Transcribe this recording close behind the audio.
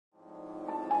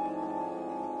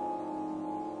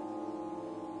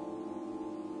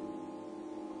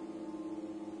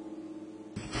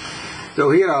So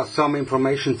here are some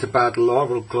information about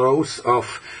larval growth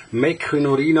of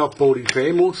Mecynorrhina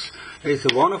polyphemus. It's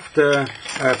one of the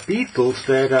beetles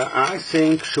that I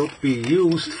think should be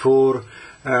used for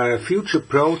future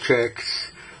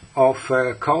projects of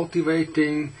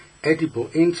cultivating edible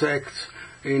insects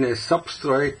in a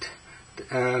substrate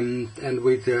and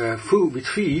with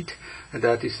feed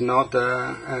that is not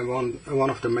one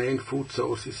of the main food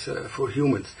sources for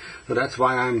humans. So that's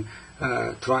why I'm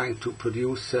trying to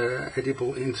produce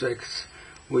edible insects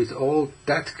with all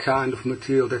that kind of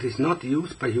material that is not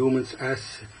used by humans as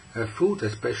food,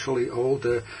 especially all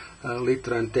the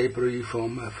litter and debris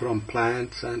from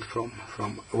plants and from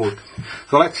wood.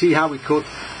 So let's see how we could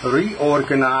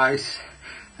reorganize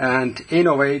and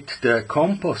innovate the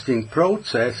composting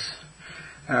process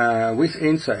with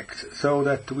insects so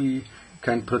that we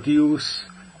can produce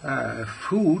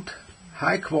food,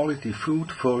 high quality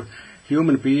food for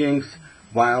human beings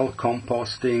while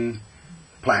composting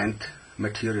plant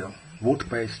material,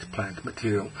 wood-based plant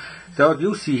material. So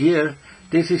you see here,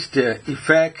 this is the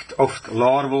effect of the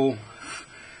larval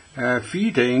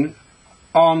feeding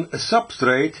on a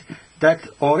substrate that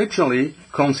originally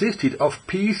consisted of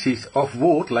pieces of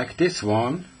wood like this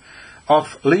one,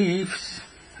 of leaves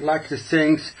like the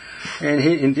things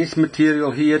in this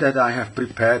material here that I have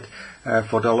prepared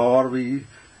for the larvae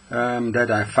that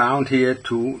I found here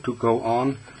to go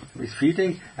on with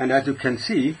feeding. And as you can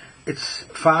see, it's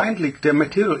finely, the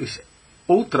material is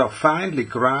ultra finely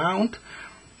ground.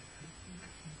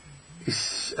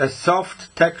 It's a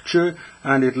soft texture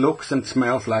and it looks and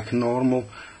smells like normal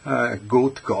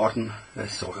good garden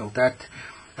soil.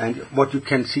 And what you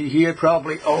can see here,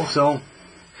 probably also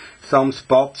some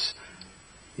spots.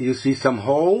 You see some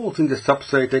holes in the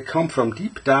substrate. They come from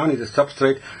deep down in the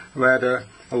substrate where the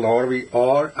larvae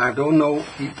are. I don't know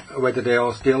whether they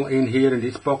are still in here in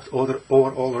this box or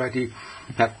already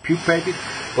have pupated.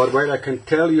 But what I can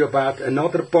tell you about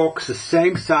another box, the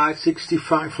same size,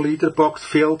 65-liter box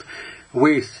filled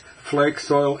with flake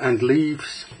soil and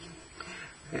leaves.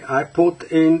 I put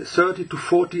in 30 to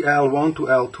 40 L1 to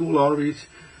L2 larvae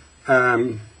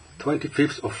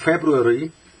 25th of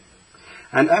February.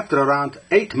 And after around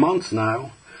 8 months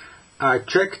now, I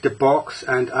checked the box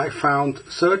and I found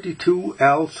 32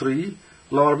 L3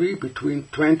 larvae between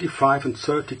 25 and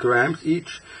 30 grams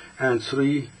each and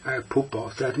 3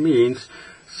 pupas. That means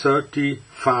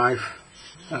 35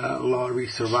 larvae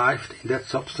survived in that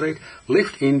substrate,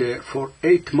 lived in there for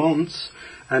 8 months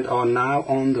and are now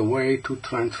on the way to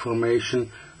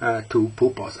transformation to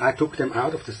pupas. I took them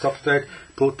out of the substrate,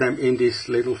 put them in these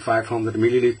little 500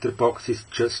 milliliter boxes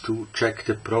just to check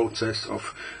the process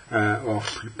of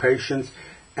pupations.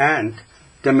 And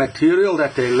the material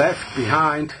that they left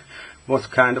behind was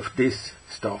kind of this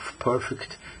stuff,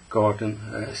 perfect garden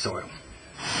soil.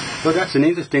 So that's an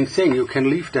interesting thing. You can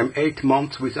leave them 8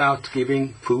 months without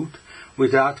giving food,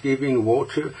 without giving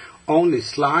water, only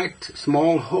slight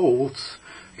small holes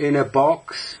in a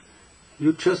box.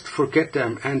 You just forget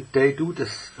them and they do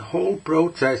this whole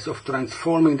process of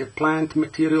transforming the plant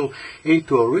material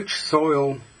into a rich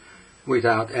soil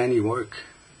without any work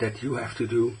that you have to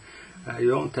do.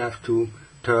 You don't have to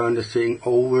turn the thing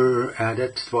over,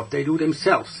 that's what they do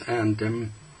themselves.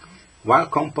 And while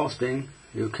composting,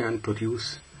 you can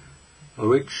produce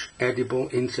rich edible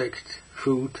insect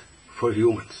food for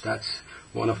humans. That's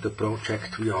one of the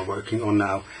projects we are working on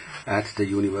now at the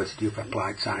University of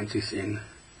Applied Sciences in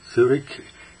Zurich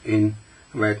in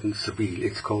Wädenswil.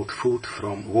 It's called Food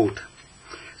from Wood.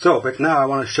 So, but now I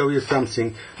want to show you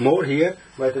something more here,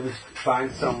 whether we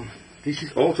find some. This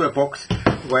is also a box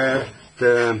where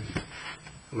the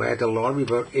larvae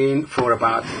were in for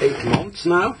about 8 months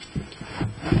now,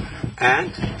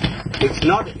 and it's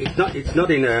not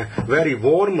in a very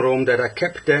warm room that I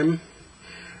kept them.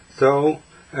 So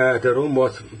the room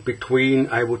was between,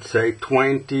 I would say,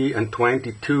 20 and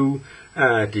 22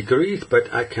 degrees,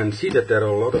 but I can see that there are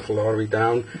a lot of larvae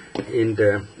down in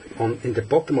the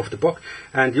bottom of the box,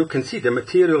 and you can see the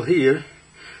material here.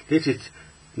 This is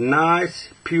nice,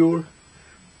 pure,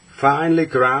 finely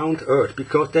ground earth,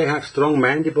 because they have strong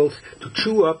mandibles to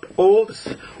chew up all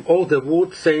the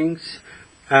wood things.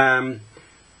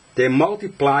 They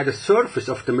multiply the surface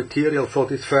of the material for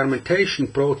this fermentation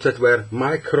process where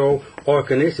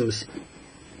microorganisms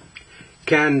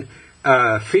can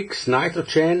fix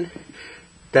nitrogen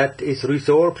that is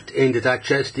resorbed in the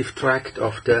digestive tract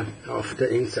of the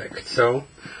insect. So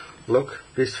look,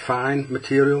 this fine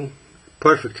material,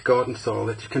 perfect garden soil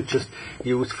that you can just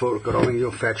use for growing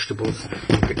your vegetables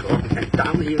in the garden. And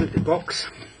down here in the box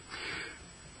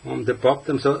on the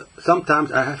bottom, so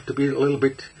sometimes I have to be a little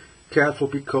bit careful,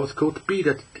 because it could be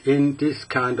that in this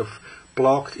kind of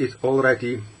block is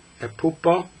already a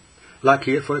pupa. Like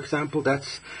here, for example,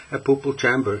 that's a pupal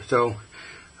chamber. So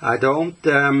I don't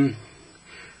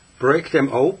break them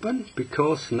open,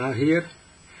 because now here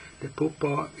the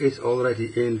pupa is already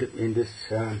in this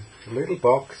little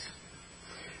box,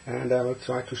 and I will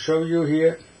try to show you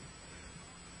here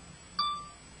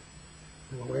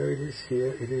where it is.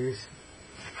 Here it is.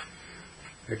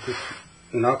 It is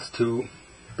not too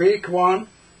big one,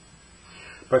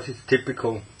 but it's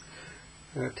typical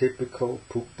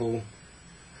pupal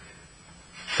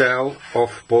cell of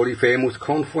Polyphemus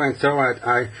confluens. So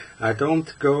I don't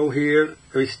go here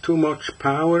with too much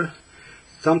power.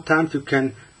 Sometimes you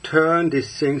can turn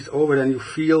these things over and you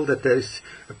feel that there is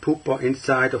a pupa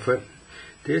inside of it.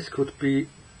 This could be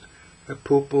a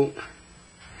pupal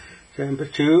chamber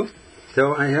too.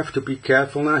 So I have to be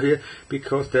careful now here,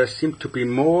 because there seem to be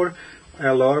more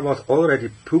larvae already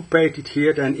pupated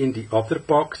here than in the other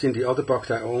box. In the other box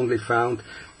I only found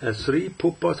 3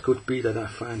 pupas. Could be that I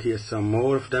find here some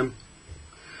more of them.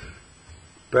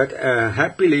 But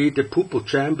happily the pupal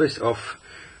chambers of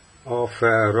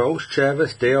rose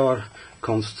chambers, they are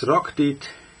constructed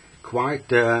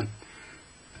quite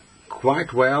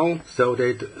well, so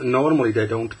normally they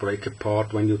don't break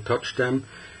apart when you touch them,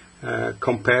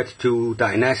 compared to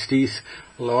dynasties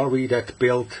larvae that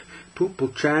build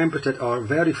pupal chambers that are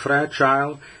very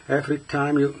fragile. Every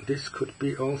time this could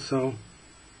be also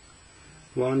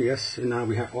one, yes, now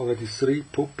we have already 3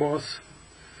 pupas,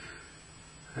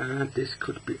 and this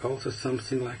could be also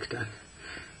something like that.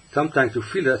 Sometimes you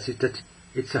feel that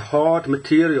it's a hard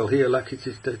material here, like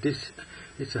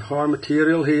it's a hard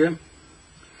material here.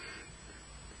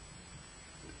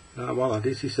 Voila,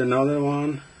 this is another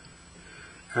one.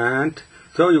 And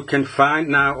so you can find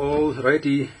now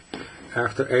already,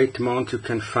 after 8 months, you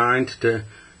can find the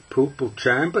pupal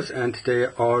chambers, and they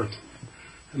are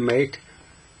made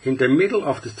in the middle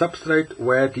of the substrate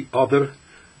where the other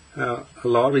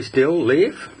larvae still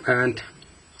live. And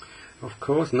of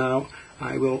course now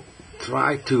I will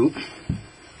try to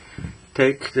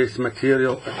take this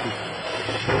material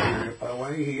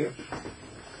away here,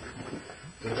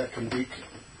 so that I can dig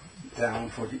down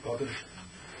for the other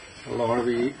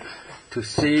larvae to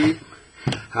see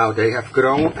how they have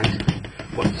grown and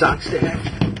what size they have.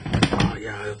 Oh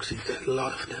yeah, you see a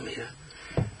lot of them here.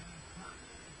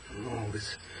 Oh,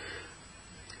 this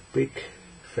big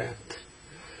fat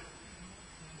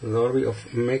larvae of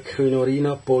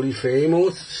Mecynorrhina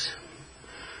Polyphemus.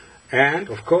 And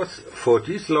of course for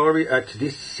this larvae,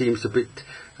 this seems a bit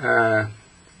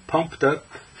pumped up.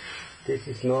 This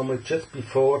is normally just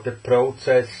before the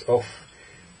process of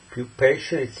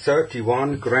pupation. It's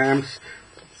 31 grams,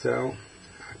 so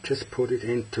I just put it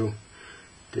into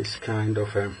this kind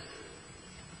of a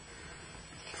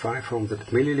 500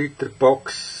 milliliter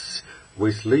box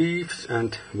with leaves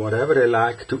and whatever they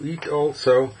like to eat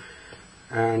also.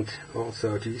 And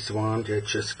also this one, they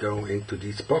just go into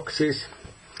these boxes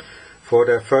for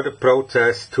the further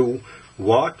process to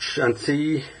watch and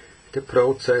see the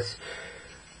process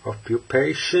of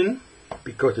pupation,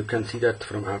 because you can see that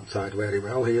from outside very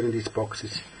well here in these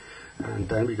boxes. And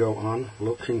then we go on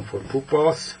looking for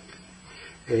pupas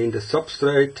in the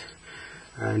substrate,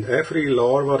 and every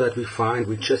larva that we find,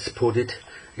 we just put it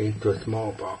into a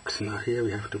small box. Now here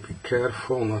we have to be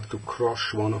careful not to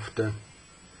crush one of the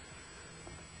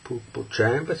pupal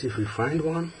chambers if we find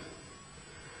one.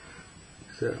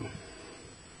 So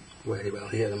very well,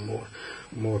 here a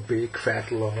more big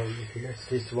fat larvae. Yes,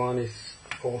 this one is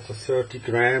also 30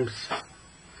 grams.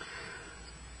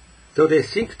 So they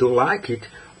seem to like it.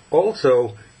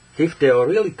 Also, if they are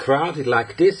really crowded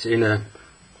like this in a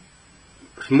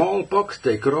small box,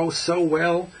 they grow so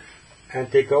well, and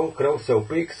they grow so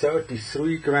big.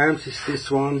 33 grams is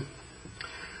this one.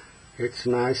 It's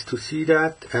nice to see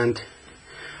that. And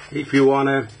if you want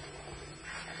to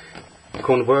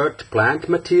convert plant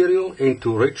material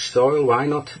into rich soil, why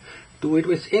not do it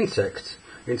with insects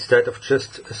instead of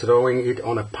just throwing it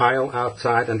on a pile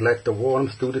outside and let the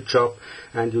worms do the job,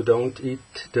 and you don't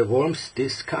eat the worms.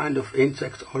 This kind of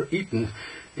insects are eaten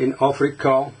in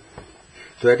Africa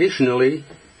traditionally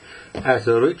as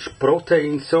a rich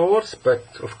protein source, but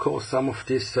of course some of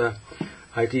these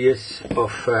ideas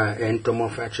of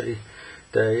entomophagy,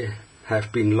 they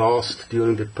have been lost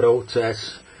during the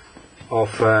process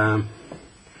of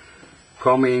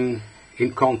coming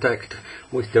in contact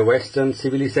with the Western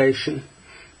civilization,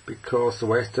 because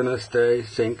Westerners, they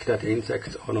think that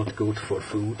insects are not good for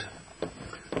food,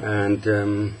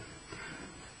 and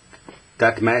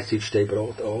that message they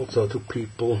brought also to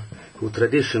people who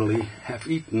traditionally have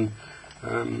eaten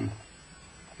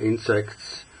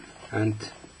insects and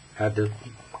had a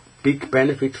big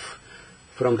benefit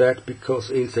from that, because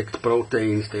insect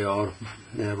proteins, they are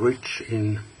rich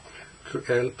in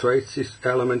traces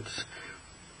elements,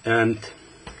 and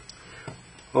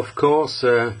of course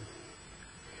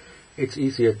it's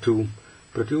easier to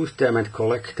produce them and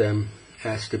collect them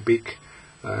as the big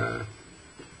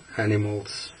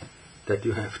animals that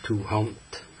you have to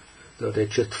hunt. So they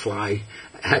just fly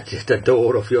at the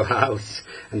door of your house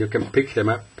and you can pick them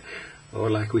up. Or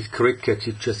like with crickets,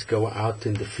 you just go out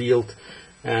in the field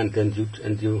and then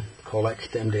you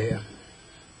collect them there.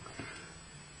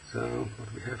 So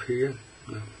what we have here,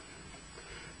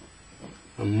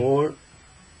 more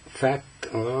fat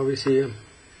larvae here.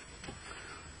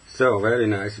 So very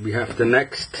nice. We have the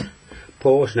next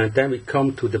portion, and then we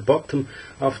come to the bottom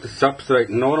of the substrate.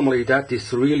 Normally that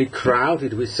is really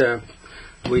crowded with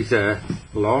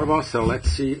larvae. So let's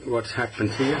see what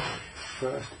happens here.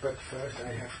 But first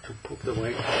I have to put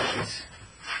away this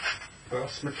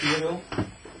earth material.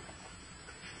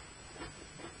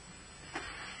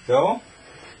 So,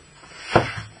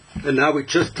 and now we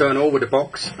just turn over the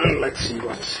box and let's see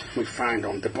what we find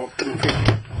on the bottom of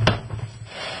it.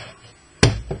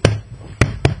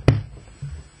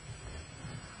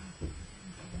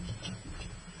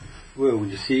 Well,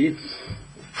 you see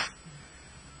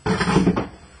a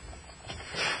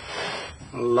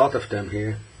lot of them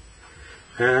here,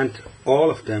 and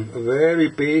all of them very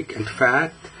big and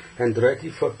fat and ready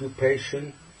for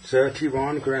pupation.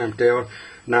 31 grams. They are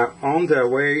now on their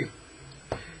way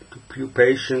to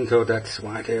pupation, so that's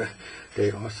why they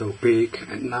are so big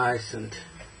and nice. And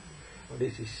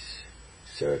this is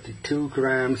 32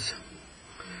 grams.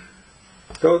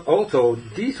 So also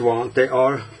these ones, they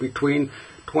are between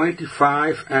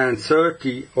 25 and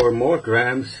 30 or more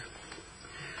grams,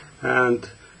 and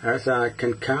as I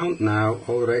can count now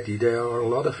already, there are a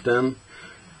lot of them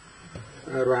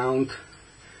around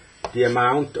the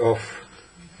amount of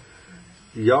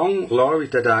young larvae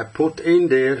that I put in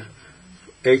there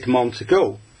 8 months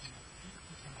ago.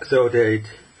 So they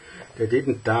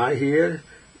didn't die here.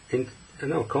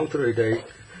 No, contrary,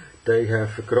 they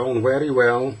have grown very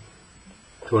well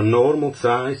to a normal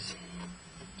size.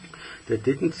 They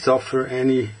didn't suffer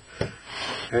any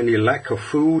lack of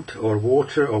food or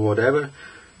water or whatever.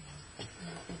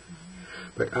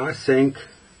 But I think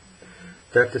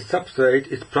that the substrate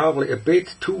is probably a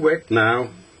bit too wet now,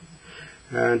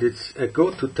 and it's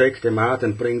good to take them out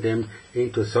and bring them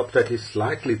into a substrate that is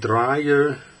slightly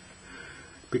drier,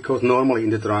 because normally in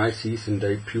the dry season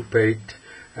they pupate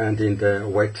and in the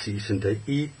wet season they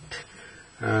eat,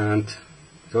 and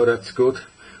so that's good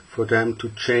for them to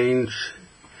change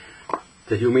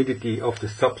the humidity of the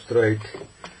substrate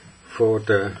for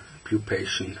the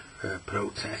pupation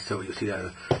process. So you see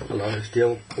that a lot are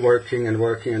still working,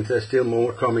 and there's still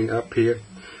more coming up here.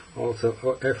 Also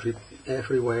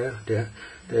everywhere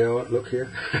they are. Look here.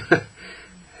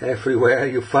 Everywhere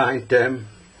you find them.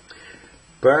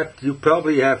 But you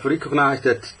probably have recognized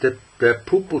that the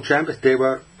pupal chambers, they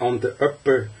were in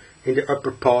the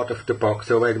upper part of the box,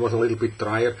 so it was a little bit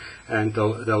drier, and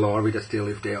the larvae that still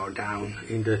live, they are down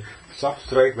in the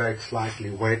substrate where it's slightly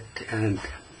wet and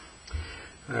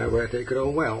where they grow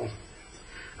well.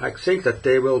 I think that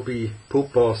they will be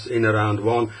pupas in around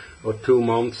 1 or 2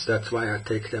 months. That's why I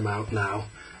take them out now.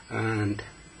 And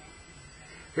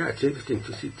yeah, it's interesting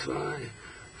to see 2,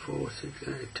 4, 6,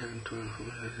 8, 10,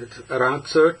 12, it's around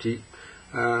 30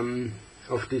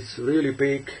 of this really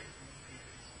big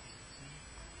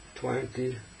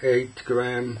 28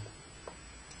 gram,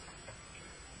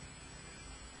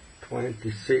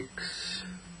 26,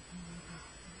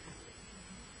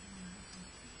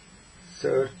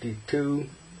 32.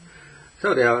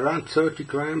 So they are around 30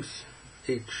 grams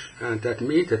each, and that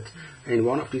means that in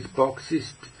one of these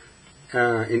boxes,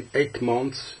 in 8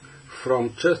 months,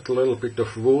 from just a little bit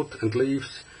of wood and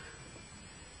leaves,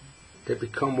 they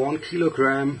become 1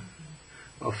 kilogram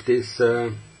of this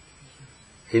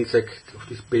insect, of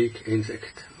this big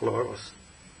insect larvae.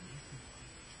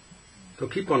 So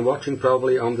keep on watching.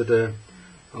 Probably under the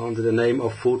name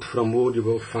of Food from Wood you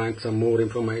will find some more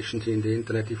information in the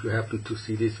internet. If you happen to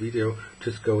see this video,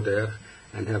 just go there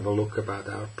and have a look about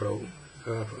our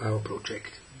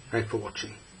project. Thanks for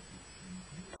watching.